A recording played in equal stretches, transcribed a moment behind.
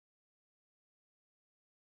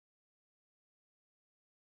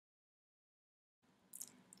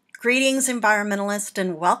Greetings, environmentalists,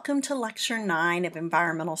 and welcome to Lecture 9 of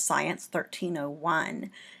Environmental Science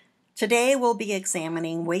 1301. Today we'll be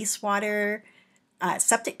examining wastewater,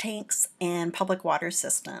 septic tanks, and public water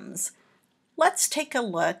systems. Let's take a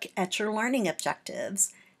look at your learning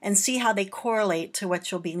objectives and see how they correlate to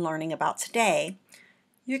what you'll be learning about today.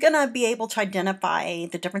 You're going to be able to identify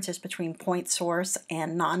the differences between point source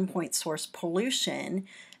and non-point source pollution.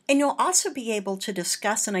 And you'll also be able to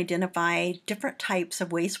discuss and identify different types of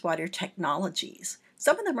wastewater technologies.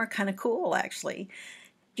 Some of them are kind of cool, actually.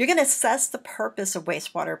 You're going to assess the purpose of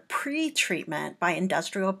wastewater pre-treatment by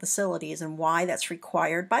industrial facilities and why that's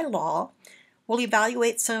required by law. We'll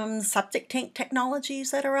evaluate some septic tank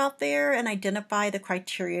technologies that are out there and identify the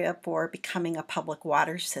criteria for becoming a public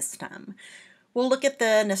water system. We'll look at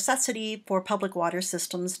the necessity for public water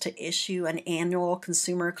systems to issue an annual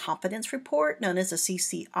consumer confidence report known as a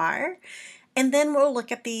CCR. And then we'll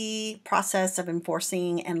look at the process of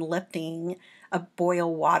enforcing and lifting a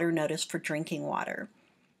boil water notice for drinking water.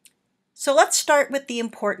 So let's start with the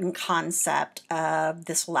important concept of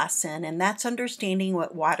this lesson, and that's understanding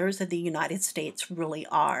what waters of the United States really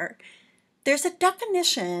are. There's a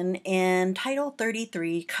definition in Title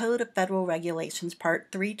 33, Code of Federal Regulations,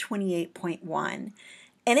 Part 328.1,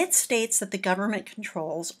 and it states that the government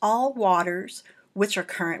controls all waters which are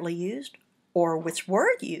currently used or which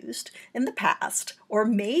were used in the past or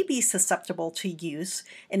may be susceptible to use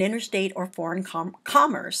in interstate or foreign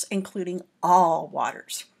commerce, including all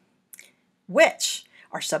waters, which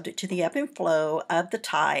are subject to the ebb and flow of the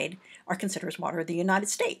tide, are considered as water of the United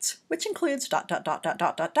States, which includes ...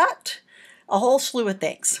 a whole slew of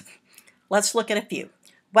things. Let's look at a few.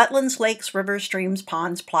 Wetlands, lakes, rivers, streams,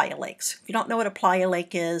 ponds, playa lakes. If you don't know what a playa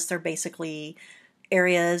lake is, they're basically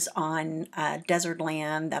areas on desert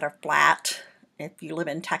land that are flat. If you live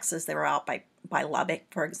in Texas, they're out by Lubbock,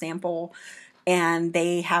 for example, and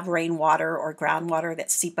they have rainwater or groundwater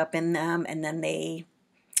that seep up in them and then they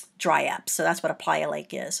dry up. So that's what a playa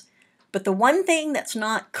lake is. But the one thing that's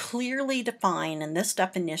not clearly defined in this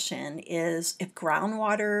definition is if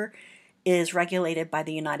groundwater is regulated by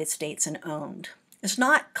the United States and owned. It's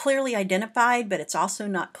not clearly identified, but it's also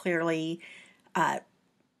not clearly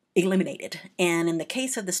eliminated. And in the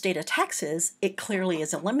case of the state of Texas, it clearly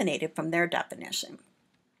is eliminated from their definition.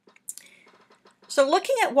 So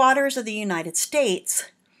looking at waters of the United States,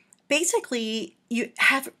 basically you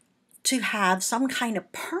have to have some kind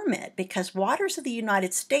of permit because waters of the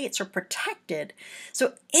United States are protected.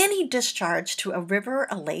 So any discharge to a river,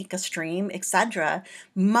 a lake, a stream, etc.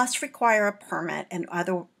 must require a permit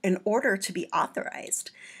in order to be authorized.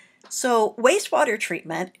 So wastewater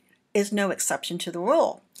treatment is no exception to the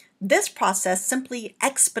rule. This process simply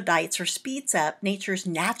expedites or speeds up nature's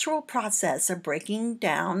natural process of breaking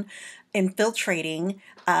down and filtrating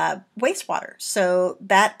wastewater. So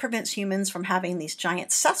that prevents humans from having these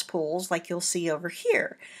giant cesspools like you'll see over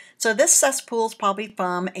here. So this cesspool is probably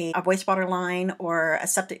from a wastewater line or a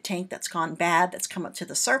septic tank that's gone bad that's come up to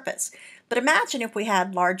the surface. But imagine if we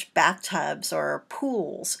had large bathtubs or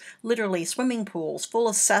pools, literally swimming pools, full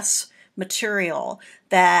of cess material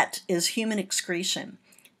that is human excretion.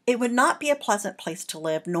 It would not be a pleasant place to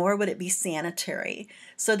live, nor would it be sanitary.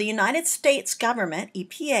 So the United States government,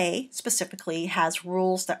 EPA specifically, has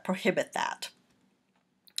rules that prohibit that.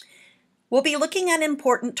 We'll be looking at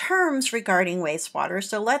important terms regarding wastewater,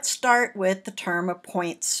 so let's start with the term of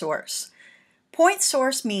point source. Point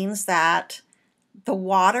source means that the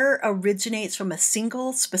water originates from a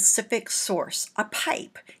single specific source, a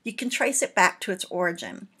pipe. You can trace it back to its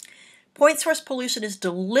origin. Point source pollution is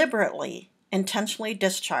deliberately intentionally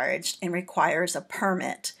discharged and requires a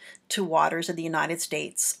permit to waters of the United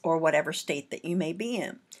States or whatever state that you may be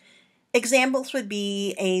in. Examples would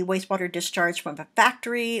be a wastewater discharge from a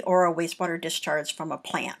factory or a wastewater discharge from a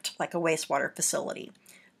plant, like a wastewater facility.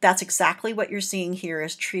 That's exactly what you're seeing here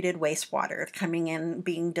is treated wastewater coming in,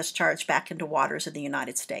 being discharged back into waters of the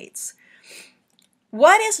United States.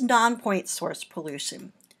 What is non-point source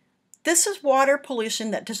pollution? This is water pollution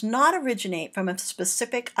that does not originate from a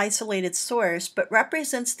specific isolated source, but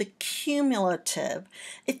represents the cumulative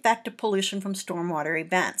effect of pollution from stormwater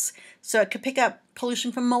events. So it could pick up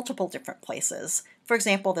pollution from multiple different places. For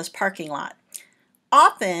example, this parking lot.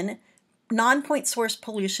 Often, non-point source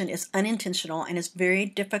pollution is unintentional and is very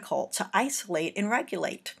difficult to isolate and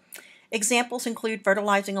regulate. Examples include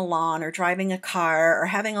fertilizing a lawn or driving a car or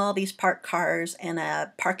having all these parked cars in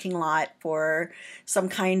a parking lot for some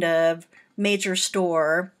kind of major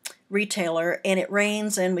store, retailer, and it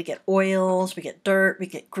rains and we get oils, we get dirt, we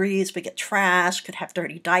get grease, we get trash, could have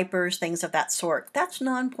dirty diapers, things of that sort. That's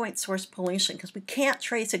non-point source pollution because we can't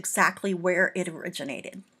trace exactly where it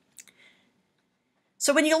originated.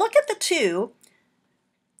 So when you look at the two,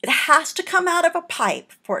 it has to come out of a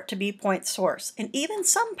pipe for it to be point source. And even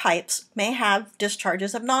some pipes may have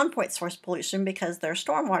discharges of non-point source pollution because they're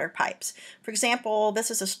stormwater pipes. For example, this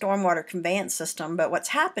is a stormwater conveyance system, but what's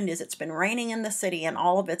happened is it's been raining in the city and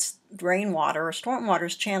all of its rainwater or stormwater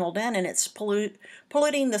is channeled in, and it's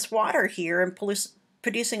polluting this water here and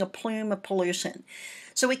producing a plume of pollution.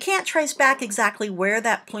 So we can't trace back exactly where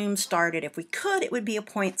that plume started. If we could, it would be a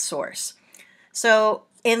point source. So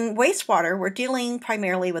in wastewater, we're dealing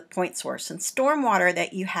primarily with point source. In stormwater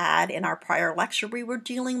that you had in our prior lecture, we were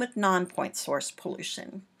dealing with non-point source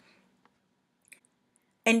pollution.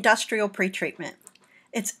 Industrial pretreatment.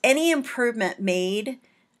 It's any improvement made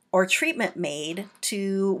or treatment made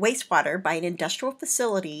to wastewater by an industrial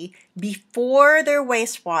facility before their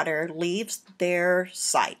wastewater leaves their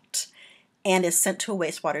site and is sent to a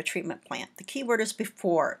wastewater treatment plant. The key word is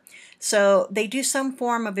before. So they do some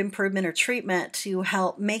form of improvement or treatment to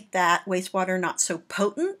help make that wastewater not so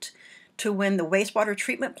potent, to when the wastewater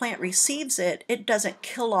treatment plant receives it, it doesn't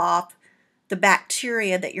kill off the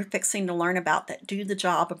bacteria that you're fixing to learn about that do the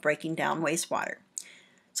job of breaking down wastewater.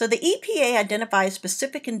 So the EPA identifies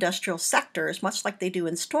specific industrial sectors, much like they do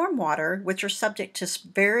in stormwater, which are subject to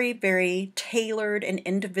very, very tailored and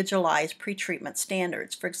individualized pretreatment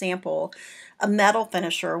standards. For example, a metal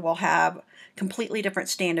finisher will have completely different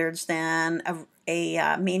standards than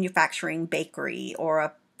a manufacturing bakery or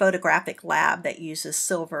a photographic lab that uses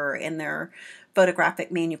silver in their photographic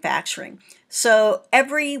manufacturing. So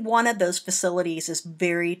every one of those facilities is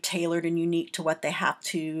very tailored and unique to what they have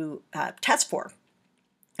to test for.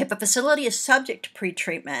 If a facility is subject to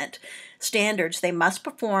pretreatment standards, they must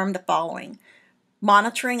perform the following: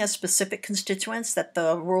 monitoring of specific constituents that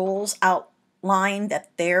the rules outline that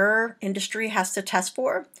their industry has to test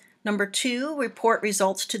for. Number 2, report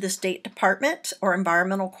results to the State Department or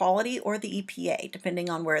Environmental Quality or the EPA, depending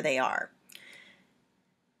on where they are.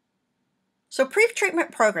 So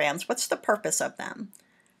pretreatment programs, what's the purpose of them?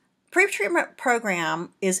 Pretreatment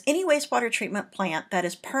program is any wastewater treatment plant that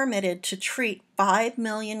is permitted to treat 5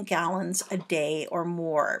 million gallons a day or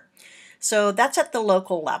more. So that's at the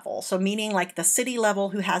local level. So meaning like the city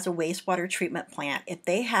level who has a wastewater treatment plant, if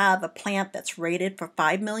they have a plant that's rated for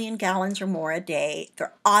 5 million gallons or more a day,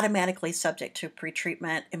 they're automatically subject to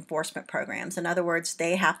pretreatment enforcement programs. In other words,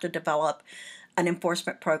 they have to develop an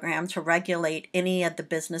enforcement program to regulate any of the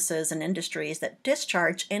businesses and industries that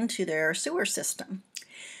discharge into their sewer system.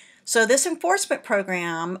 So this enforcement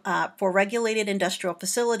program for regulated industrial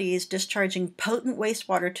facilities discharging potent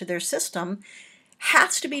wastewater to their system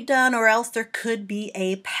has to be done, or else there could be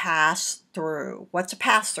a pass-through. What's a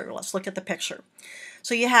pass-through? Let's look at the picture.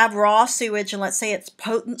 So you have raw sewage, and let's say it's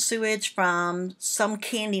potent sewage from some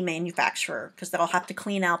candy manufacturer, because they'll have to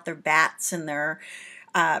clean out their vats and their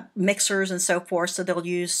mixers and so forth, so they'll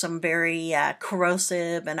use some very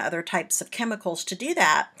corrosive and other types of chemicals to do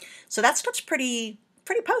that. So that stuff's pretty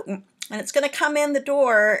potent, and it's going to come in the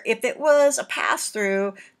door. If it was a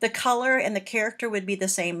pass-through, the color and the character would be the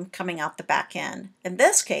same coming out the back end. In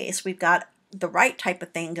this case, we've got the right type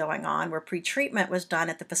of thing going on, where pretreatment was done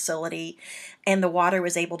at the facility and the water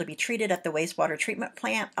was able to be treated at the wastewater treatment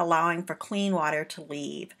plant, allowing for clean water to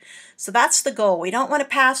leave. So that's the goal. We don't want to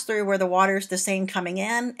pass through where the water is the same coming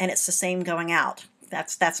in and it's the same going out.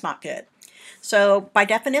 That's not good. So by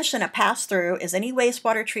definition, a pass-through is any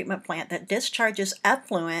wastewater treatment plant that discharges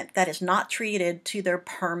effluent that is not treated to their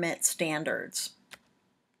permit standards.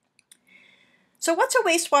 So what's a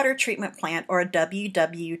wastewater treatment plant, or a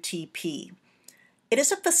WWTP? It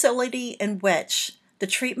is a facility in which the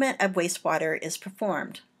treatment of wastewater is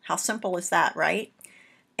performed. How simple is that, right?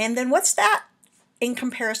 And then what's that in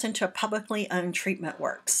comparison to a publicly owned treatment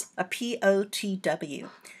works, a POTW?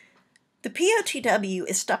 The POTW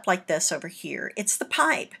is stuff like this over here. It's the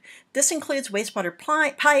pipe. This includes wastewater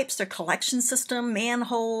pipes, their collection system,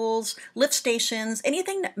 manholes, lift stations,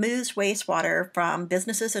 anything that moves wastewater from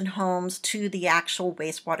businesses and homes to the actual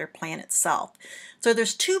wastewater plant itself. So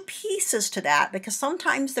there's two pieces to that, because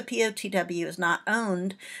sometimes the POTW is not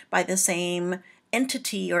owned by the same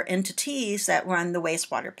entity or entities that run the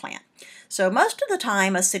wastewater plant. So most of the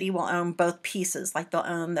time a city will own both pieces, like they'll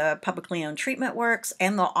own the publicly owned treatment works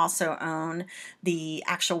and they'll also own the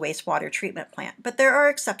actual wastewater treatment plant. But there are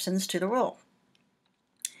exceptions to the rule.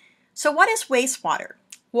 So what is wastewater?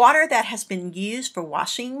 Water that has been used for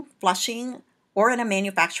washing, flushing, or in a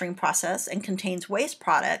manufacturing process and contains waste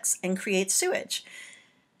products and creates sewage.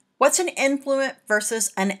 What's an influent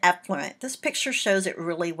versus an effluent? This picture shows it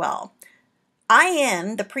really well.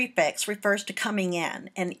 IN, the prefix, refers to coming in,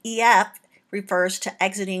 and EF refers to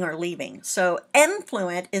exiting or leaving. So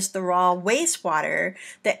effluent is the raw wastewater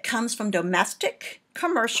that comes from domestic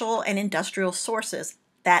commercial, and industrial sources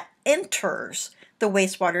that enters the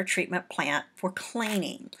wastewater treatment plant for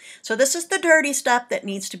cleaning. So this is the dirty stuff that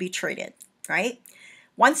needs to be treated, right?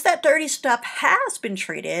 Once that dirty stuff has been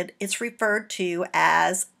treated, it's referred to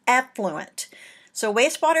as effluent. So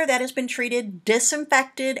wastewater that has been treated,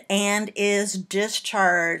 disinfected, and is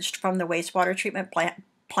discharged from the wastewater treatment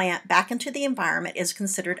plant back into the environment is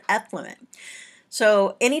considered effluent.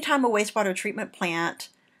 So anytime a wastewater treatment plant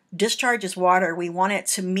discharges water, we want it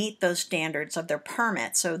to meet those standards of their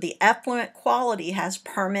permit. So the effluent quality has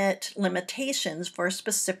permit limitations for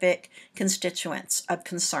specific constituents of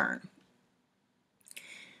concern.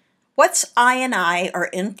 What's I&I, or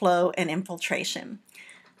inflow and infiltration?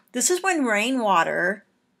 This is when rainwater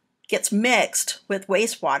gets mixed with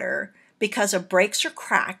wastewater because of breaks or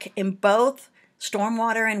crack in both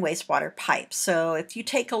stormwater and wastewater pipes. So if you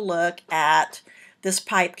take a look at this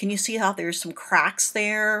pipe, can you see how there's some cracks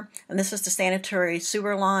there? And this is the sanitary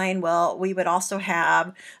sewer line. Well, we would also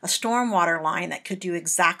have a stormwater line that could do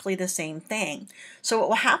exactly the same thing. So what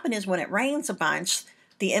will happen is when it rains a bunch,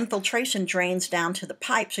 the infiltration drains down to the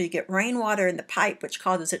pipe, so you get rainwater in the pipe, which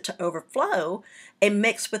causes it to overflow and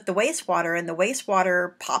mix with the wastewater, and the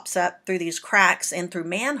wastewater pops up through these cracks and through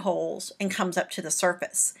manholes and comes up to the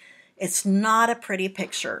surface. It's not a pretty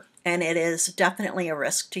picture, and it is definitely a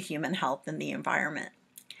risk to human health and the environment.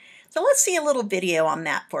 So let's see a little video on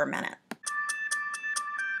that for a minute.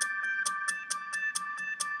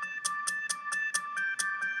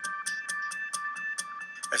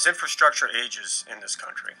 As infrastructure ages in this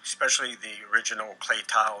country, especially the original clay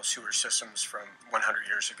tile sewer systems from 100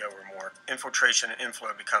 years ago or more, infiltration and inflow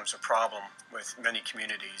becomes a problem with many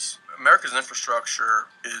communities. America's infrastructure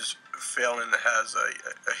is failing and has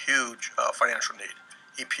a huge financial need.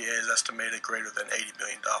 EPA has estimated greater than $80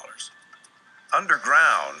 billion.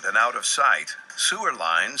 Underground and out of sight, sewer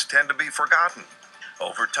lines tend to be forgotten.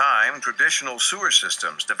 Over time, traditional sewer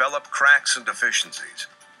systems develop cracks and deficiencies.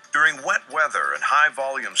 During wet weather and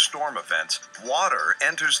high-volume storm events, water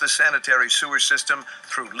enters the sanitary sewer system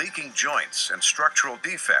through leaking joints and structural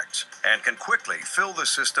defects and can quickly fill the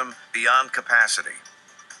system beyond capacity.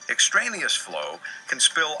 Extraneous flow can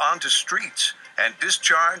spill onto streets and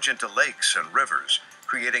discharge into lakes and rivers,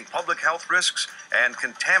 creating public health risks and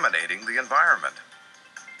contaminating the environment.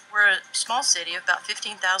 We're a small city of about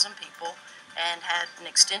 15,000 people and had an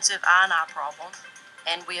extensive I&I problem,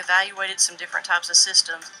 and we evaluated some different types of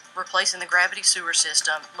systems, replacing the gravity sewer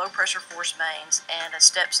system, low pressure force mains, and a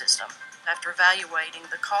step system. After evaluating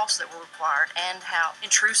the costs that were required and how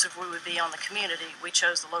intrusive we would be on the community, we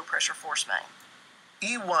chose the low pressure force main.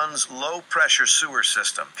 E1's low-pressure sewer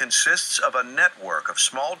system consists of a network of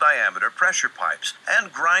small-diameter pressure pipes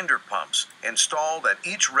and grinder pumps installed at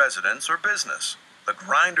each residence or business. The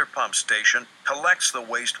grinder pump station collects the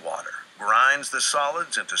wastewater, grinds the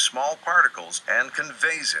solids into small particles, and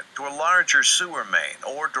conveys it to a larger sewer main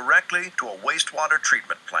or directly to a wastewater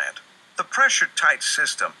treatment plant. The pressure-tight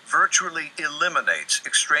system virtually eliminates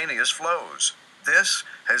extraneous flows. This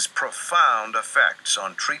has profound effects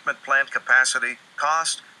on treatment plant capacity,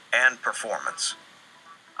 cost, and performance.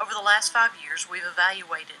 Over the last 5 years, we've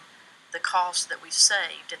evaluated the cost that we've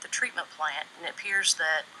saved at the treatment plant, and it appears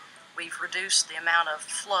that we've reduced the amount of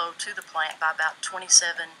flow to the plant by about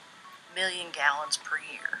 27 million gallons per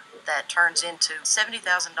year. That turns into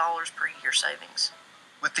 $70,000 per year savings.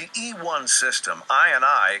 With the E1 system,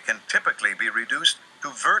 I&I can typically be reduced to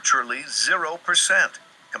virtually 0%,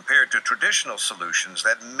 compared to traditional solutions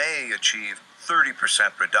that may achieve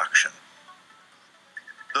 30% reduction.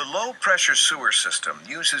 The low-pressure sewer system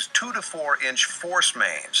uses 2 to 4 inch force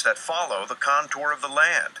mains that follow the contour of the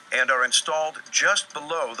land and are installed just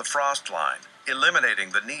below the frost line,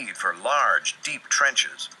 eliminating the need for large, deep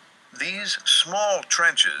trenches. These small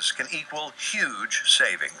trenches can equal huge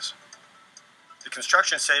savings. The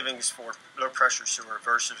construction savings for low-pressure sewer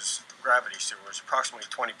versus gravity sewer is approximately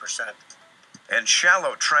 20%. And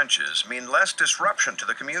shallow trenches mean less disruption to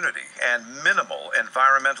the community and minimal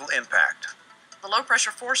environmental impact. The low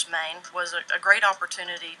pressure force main was a great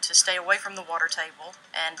opportunity to stay away from the water table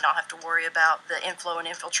and not have to worry about the inflow and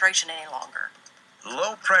infiltration any longer.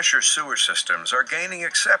 Low-pressure sewer systems are gaining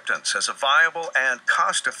acceptance as a viable and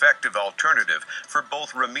cost-effective alternative for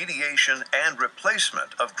both remediation and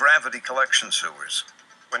replacement of gravity collection sewers.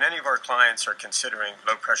 When any of our clients are considering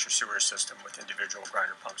low-pressure sewer system with individual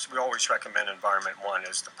grinder pumps, we always recommend Environment One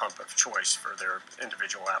as the pump of choice for their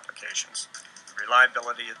individual applications. The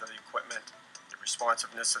reliability of the equipment, the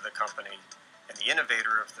responsiveness of the company, and the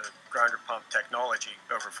innovator of the grinder pump technology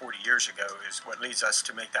over 40 years ago is what leads us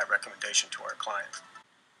to make that recommendation to our clients.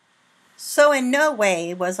 So in no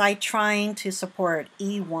way was I trying to support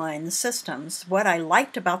E1 systems. What I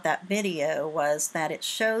liked about that video was that it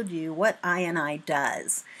showed you what I&I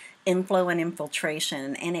does, inflow and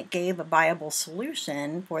infiltration, and it gave a viable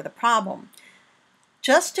solution for the problem.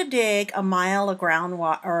 Just to dig a mile of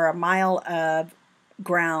groundwater or a mile of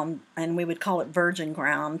ground, and we would call it virgin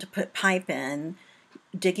ground, to put pipe in,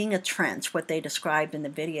 digging a trench, what they described in the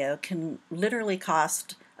video, can literally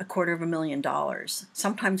cost $250,000,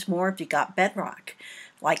 sometimes more if you got bedrock,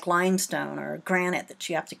 like limestone or granite that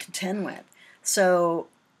you have to contend with. So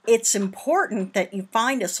it's important that you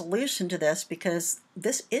find a solution to this because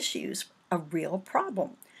this issue's a real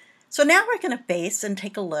problem. So now we're going to face and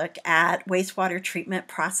take a look at wastewater treatment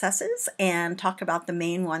processes and talk about the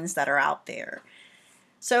main ones that are out there.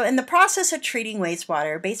 So in the process of treating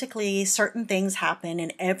wastewater, basically certain things happen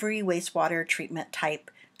in every wastewater treatment type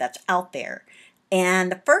that's out there.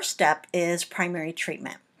 And the first step is primary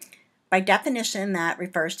treatment. By definition, that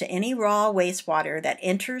refers to any raw wastewater that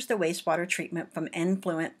enters the wastewater treatment from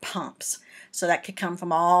effluent pumps. So that could come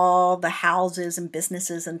from all the houses and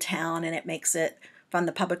businesses in town, and it makes it from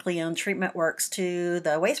the publicly owned treatment works to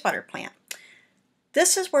the wastewater plant.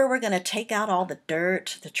 This is where we're going to take out all the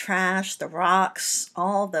dirt, the trash, the rocks,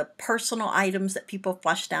 all the personal items that people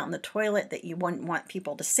flush down the toilet that you wouldn't want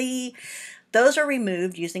people to see. Those are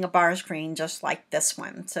removed using a bar screen just like this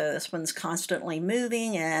one. So this one's constantly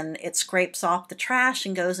moving and it scrapes off the trash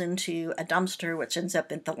and goes into a dumpster which ends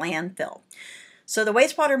up in the landfill. So the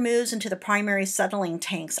wastewater moves into the primary settling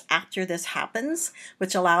tanks after this happens,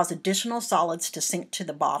 which allows additional solids to sink to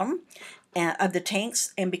the bottom of the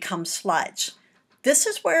tanks and become sludge. This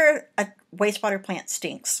is where a wastewater plant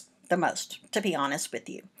stinks the most, to be honest with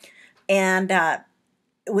you. And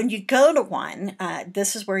when you go to one,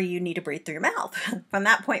 this is where you need to breathe through your mouth. From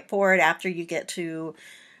that point forward, after you get to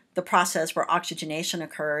the process where oxygenation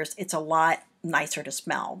occurs, it's a lot nicer to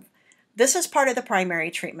smell. This is part of the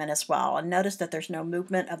primary treatment as well. And notice that there's no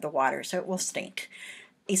movement of the water, so it will stink.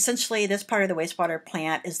 Essentially, this part of the wastewater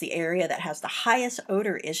plant is the area that has the highest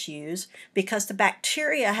odor issues because the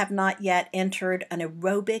bacteria have not yet entered an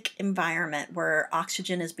aerobic environment where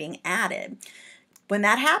oxygen is being added. When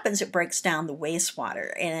that happens, it breaks down the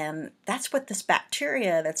wastewater, and that's what this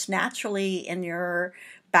bacteria that's naturally in your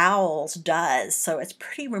bowels does. So it's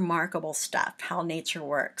pretty remarkable stuff, how nature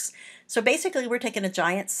works. So basically, we're taking a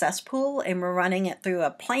giant cesspool and we're running it through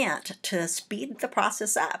a plant to speed the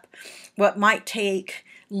process up. What might take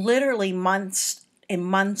literally months and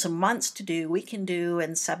months and months to do, we can do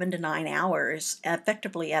in 7 to 9 hours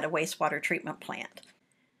effectively at a wastewater treatment plant.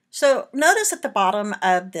 So notice at the bottom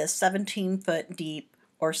of this 17-foot deep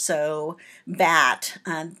or so vat,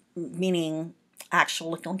 meaning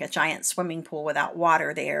actual looking like a giant swimming pool without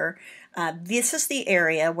water there, this is the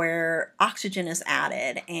area where oxygen is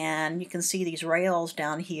added, and you can see these rails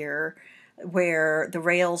down here where the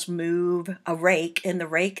rails move a rake, and the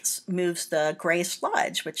rake moves the gray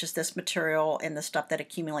sludge, which is this material and the stuff that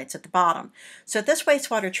accumulates at the bottom. So at this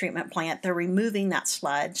wastewater treatment plant, they're removing that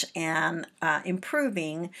sludge and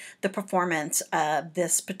improving the performance of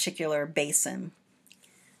this particular basin.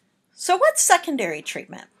 So what's secondary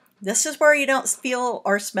treatment? This is where you don't feel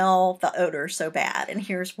or smell the odor so bad, and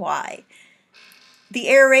here's why. The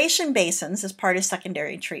aeration basins is part of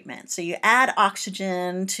secondary treatment. So you add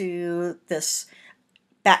oxygen to this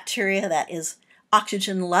bacteria that is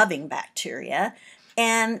oxygen-loving bacteria,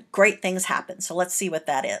 and great things happen. So let's see what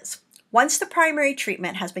that is. Once the primary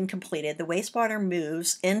treatment has been completed, the wastewater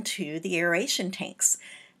moves into the aeration tanks.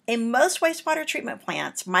 In most wastewater treatment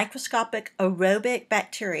plants, microscopic aerobic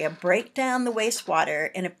bacteria break down the wastewater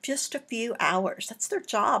in just a few hours. That's their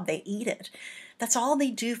job. They eat it. That's all they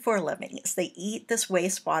do for a living, is they eat this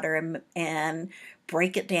wastewater and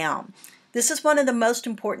break it down. This is one of the most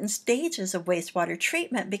important stages of wastewater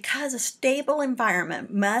treatment because a stable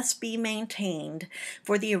environment must be maintained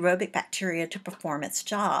for the aerobic bacteria to perform its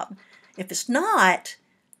job. If it's not,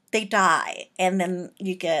 they die, and then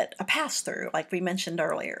you get a pass-through, like we mentioned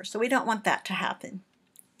earlier. So we don't want that to happen.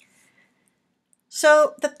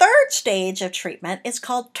 So the third stage of treatment is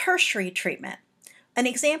called tertiary treatment. An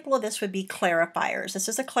example of this would be clarifiers. This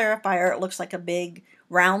is a clarifier. It looks like a big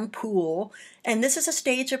round pool, and this is a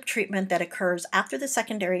stage of treatment that occurs after the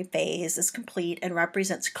secondary phase is complete and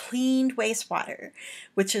represents cleaned wastewater,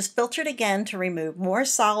 which is filtered again to remove more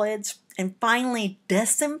solids and finally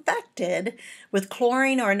disinfected with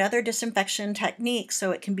chlorine or another disinfection technique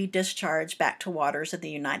so it can be discharged back to waters of the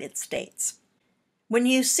United States. When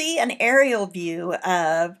you see an aerial view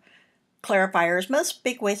of clarifiers. Most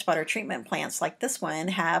big wastewater treatment plants like this one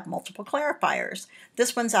have multiple clarifiers.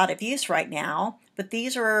 This one's out of use right now, but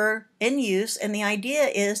these are in use, and the idea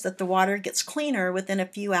is that the water gets cleaner within a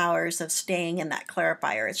few hours of staying in that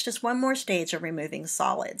clarifier. It's just one more stage of removing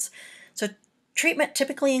solids. So treatment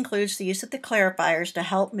typically includes the use of the clarifiers to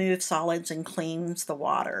help move solids and cleans the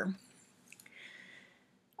water.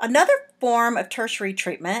 Another form of tertiary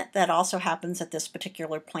treatment that also happens at this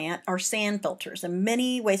particular plant are sand filters, and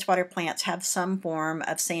many wastewater plants have some form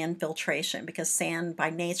of sand filtration because sand by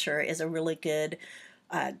nature is a really good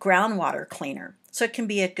groundwater cleaner. So it can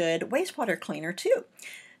be a good wastewater cleaner too.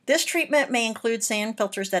 This treatment may include sand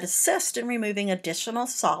filters that assist in removing additional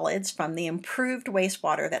solids from the improved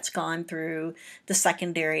wastewater that's gone through the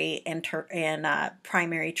secondary and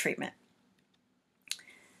primary treatment.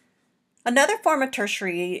 Another form of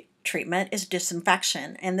tertiary treatment is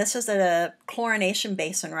disinfection, and this is a chlorination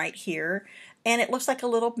basin right here, and it looks like a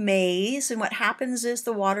little maze, and what happens is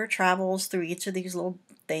the water travels through each of these little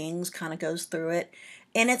things, kind of goes through it,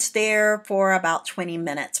 and it's there for about 20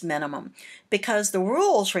 minutes minimum, because the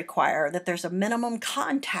rules require that there's a minimum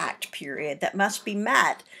contact period that must be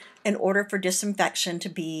met in order for disinfection to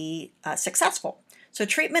be successful. So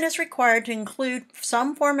treatment is required to include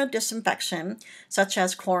some form of disinfection, such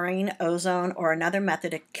as chlorine, ozone, or another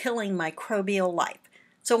method of killing microbial life.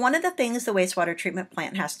 So one of the things the wastewater treatment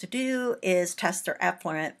plant has to do is test their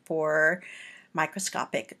effluent for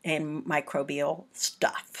microscopic and microbial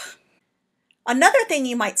stuff. Another thing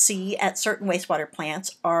you might see at certain wastewater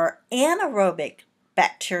plants are anaerobic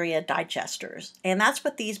bacteria digesters, and that's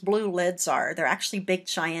what these blue lids are. They're actually big,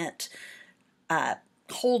 giant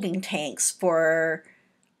holding tanks for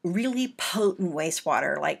really potent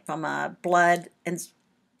wastewater, like from a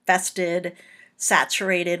blood-infested,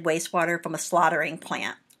 saturated wastewater from a slaughtering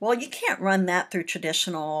plant. Well, you can't run that through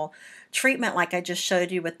traditional treatment like I just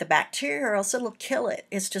showed you with the bacteria, or else it'll kill it.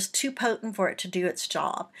 It's just too potent for it to do its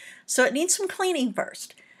job. So it needs some cleaning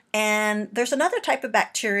first. And there's another type of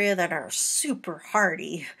bacteria that are super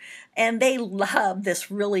hardy, and they love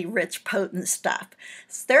this really rich, potent stuff.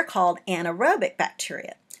 So they're called anaerobic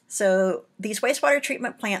bacteria. So these wastewater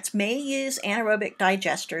treatment plants may use anaerobic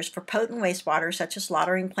digesters for potent wastewater, such as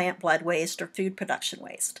slaughtering plant blood waste or food production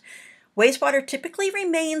waste. Wastewater typically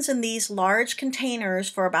remains in these large containers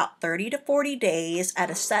for about 30 to 40 days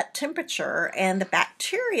at a set temperature, and the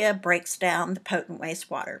bacteria breaks down the potent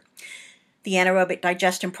wastewater. The anaerobic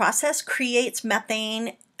digestion process creates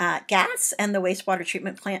methane gas, and the wastewater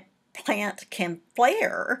treatment plant can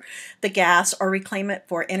flare the gas or reclaim it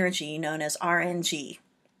for energy, known as RNG.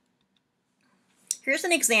 Here's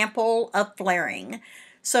an example of flaring.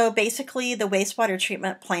 So basically, the wastewater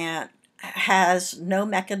treatment plant has no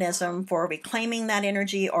mechanism for reclaiming that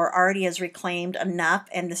energy, or already has reclaimed enough,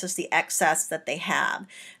 and this is the excess that they have.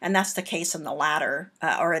 And that's the case in the latter,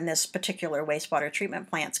 or in this particular wastewater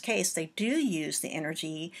treatment plant's case. They do use the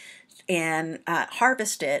energy and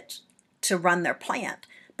harvest it to run their plant,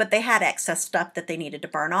 but they had excess stuff that they needed to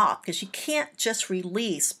burn off, because you can't just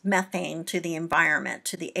release methane to the environment,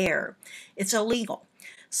 to the air. It's illegal.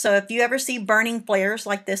 So if you ever see burning flares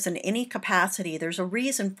like this in any capacity, there's a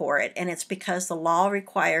reason for it, and it's because the law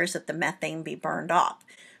requires that the methane be burned off.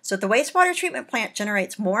 So if the wastewater treatment plant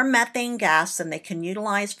generates more methane gas than they can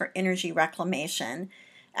utilize for energy reclamation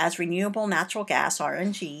as renewable natural gas,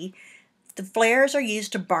 RNG, the flares are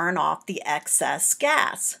used to burn off the excess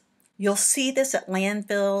gas. You'll see this at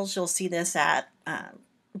landfills, you'll see this at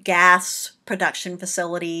gas production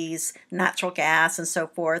facilities, natural gas, and so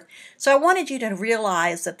forth. So I wanted you to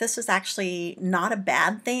realize that this is actually not a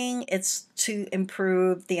bad thing. It's to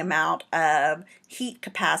improve the amount of heat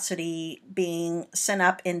capacity being sent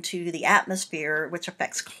up into the atmosphere, which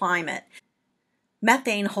affects climate.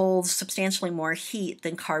 Methane holds substantially more heat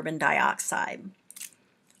than carbon dioxide.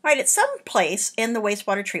 All right, at some place in the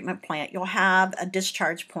wastewater treatment plant, you'll have a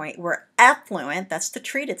discharge point where effluent, that's the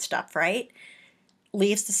treated stuff, right,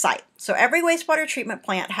 leaves the site. So every wastewater treatment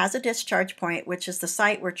plant has a discharge point, which is the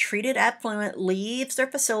site where treated effluent leaves their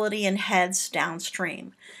facility and heads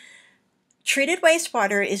downstream. Treated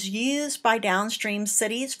wastewater is used by downstream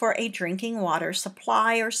cities for a drinking water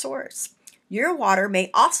supply or source. Your water may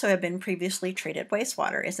also have been previously treated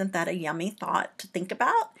wastewater. Isn't that a yummy thought to think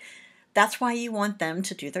about? That's why you want them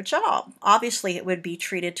to do their job. Obviously, it would be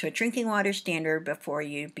treated to a drinking water standard before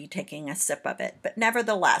you'd be taking a sip of it. But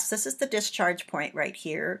nevertheless, this is the discharge point right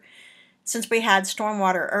here. Since we had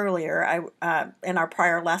stormwater earlier in our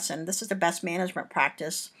prior lesson, this is the best management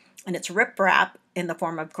practice, and it's riprap in the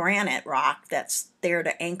form of granite rock that's there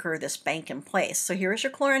to anchor this bank in place. So here's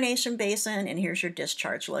your chlorination basin, and here's your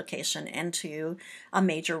discharge location into a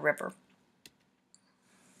major river.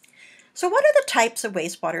 So what are the types of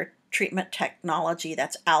wastewater treatment technology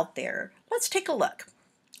that's out there? Let's take a look.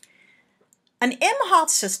 An MHOF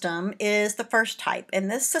system is the first type,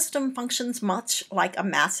 and this system functions much like a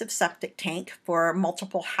massive septic tank for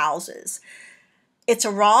multiple houses. It's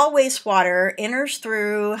a raw wastewater, enters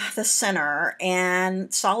through the center,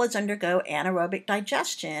 and solids undergo anaerobic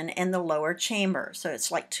digestion in the lower chamber. So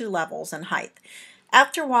it's like 2 levels in height.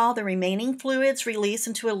 After a while, the remaining fluids release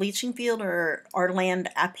into a leaching field or land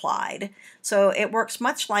applied. So it works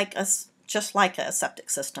much like just like a septic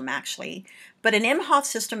system, actually. But an MHOF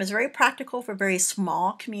system is very practical for very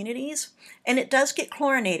small communities, and it does get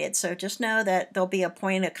chlorinated. So just know that there'll be a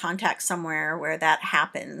point of contact somewhere where that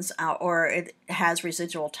happens, or it has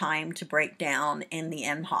residual time to break down in the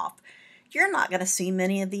MHOF. You're not going to see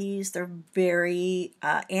many of these. They're very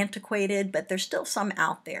antiquated, but there's still some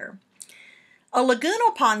out there. A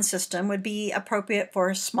lagoonal pond system would be appropriate for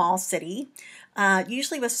a small city,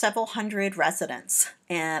 usually with several hundred residents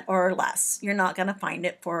or less. You're not going to find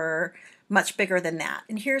it for much bigger than that.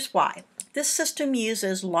 And here's why. This system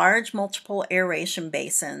uses large multiple aeration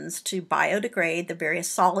basins to biodegrade the various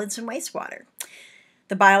solids in wastewater.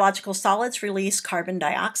 The biological solids release carbon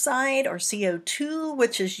dioxide or CO2,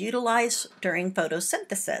 which is utilized during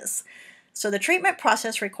photosynthesis. So the treatment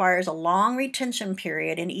process requires a long retention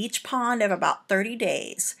period in each pond of about 30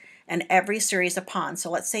 days and every series of ponds. So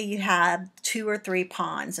let's say you have 2 or 3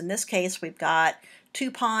 ponds. In this case, we've got 2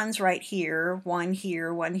 ponds right here, one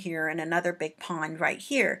here, and another big pond right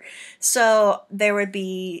here. So there would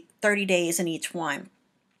be 30 days in each one.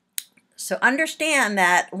 So understand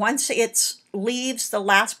that once it leaves the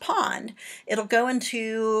last pond, it'll go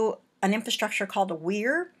into an infrastructure called a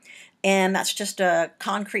weir. And that's just a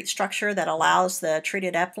concrete structure that allows the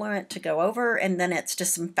treated effluent to go over, and then it's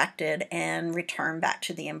disinfected and returned back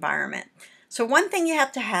to the environment. So one thing you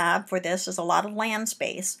have to have for this is a lot of land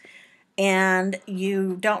space, and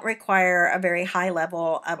you don't require a very high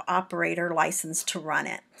level of operator license to run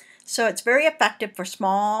it. So it's very effective for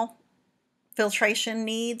small filtration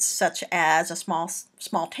needs, such as a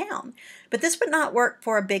small town. But this would not work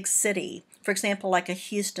for a big city. For example, like a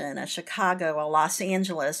Houston, a Chicago, a Los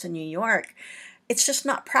Angeles, a New York. It's just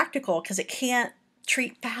not practical because it can't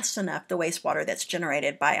treat fast enough the wastewater that's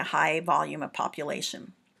generated by a high volume of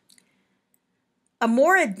population. A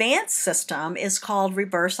more advanced system is called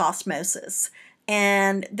reverse osmosis.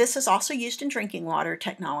 And this is also used in drinking water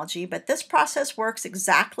technology, but this process works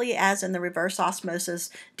exactly as in the reverse osmosis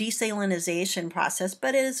desalinization process,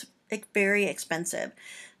 but it is very expensive.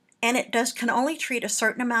 And it can only treat a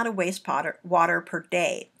certain amount of wastewater per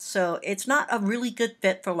day. So it's not a really good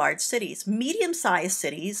fit for large cities. Medium-sized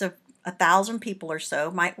cities of 1,000 people or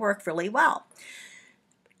so might work really well.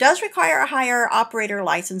 It does require a higher operator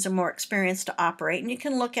license and more experience to operate, and you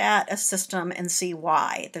can look at a system and see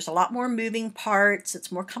why. There's a lot more moving parts,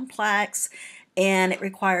 it's more complex, and it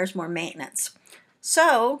requires more maintenance.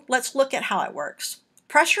 So let's look at how it works.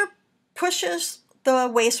 Pressure pushes the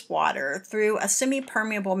wastewater through a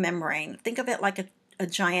semi-permeable membrane. Think of it like a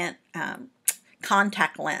giant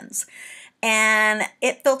contact lens. And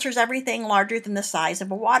it filters everything larger than the size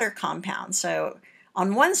of a water compound. So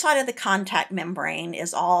on one side of the contact membrane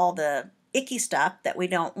is all the icky stuff that we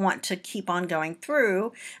don't want to keep on going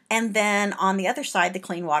through. And then on the other side, the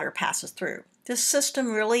clean water passes through. This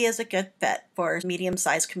system really is a good fit for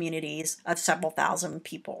medium-sized communities of several thousand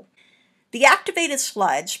people. The activated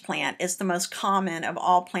sludge plant is the most common of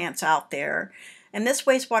all plants out there, and this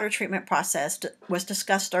wastewater treatment process was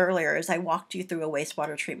discussed earlier as I walked you through a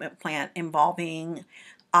wastewater treatment plant involving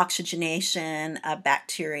oxygenation of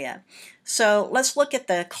bacteria. So let's look at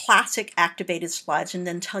the classic activated sludge and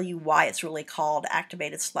then tell you why it's really called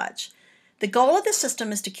activated sludge. The goal of the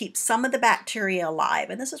system is to keep some of the bacteria alive,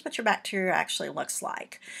 and this is what your bacteria actually looks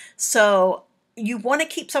like. So you want to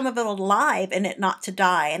keep some of it alive and it not to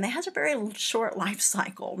die. And it has a very short life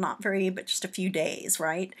cycle, but just a few days,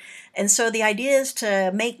 right? And so the idea is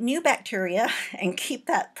to make new bacteria and keep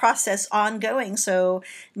that process ongoing so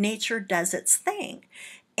nature does its thing.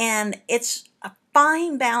 And it's a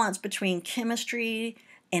fine balance between chemistry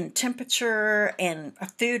and temperature and a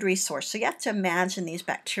food resource. So you have to imagine these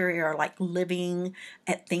bacteria are like living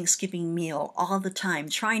at Thanksgiving meal all the time,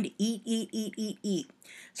 trying to eat.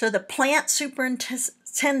 So the plant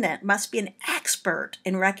superintendent must be an expert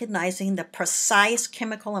in recognizing the precise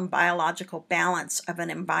chemical and biological balance of an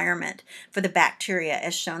environment for the bacteria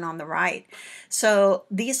as shown on the right. So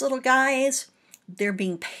these little guys, they're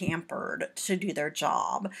being pampered to do their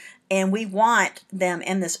job. And we want them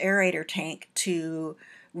in this aerator tank to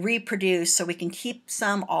reproduce, so we can keep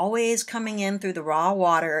some always coming in through the raw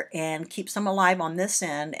water and keep some alive on this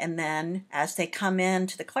end, and then as they come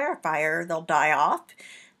into the clarifier, they'll die off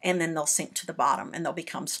and then they'll sink to the bottom and they'll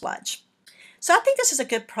become sludge. So I think this is a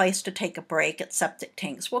good place to take a break at septic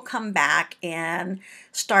tanks. We'll come back and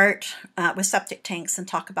start with septic tanks and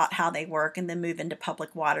talk about how they work, and then move into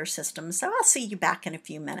public water systems. So I'll see you back in a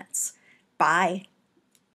few minutes. Bye.